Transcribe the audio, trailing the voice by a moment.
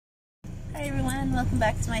Hi everyone, welcome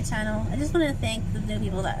back to my channel. I just want to thank the new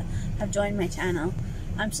people that have joined my channel.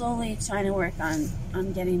 I'm slowly trying to work on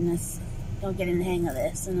getting this, getting the hang of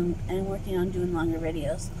this, and I'm working on doing longer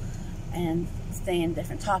videos and staying in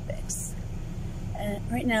different topics. And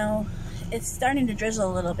right now, it's starting to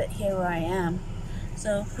drizzle a little bit here where I am,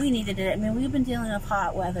 so we needed it. I mean, we've been dealing with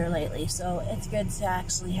hot weather lately, so it's good to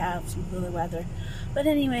actually have some cooler weather. But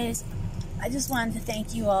anyways, I just wanted to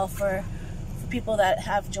thank you all for people that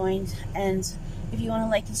have joined, and if you want to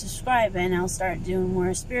like and subscribe, and I'll start doing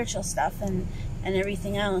more spiritual stuff and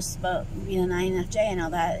everything else about being an INFJ and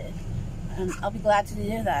all that, I'll be glad to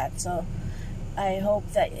do that. So I hope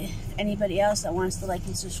that if anybody else that wants to like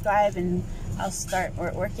and subscribe, and I'll start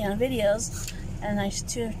working on videos, and I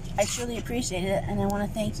truly appreciate it, and I want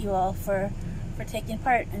to thank you all for taking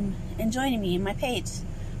part and joining me in my page.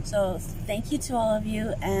 So thank you to all of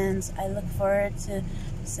you, and I look forward to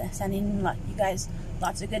sending you guys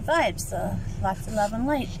lots of good vibes. So lots of love and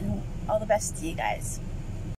light, and all the best to you guys.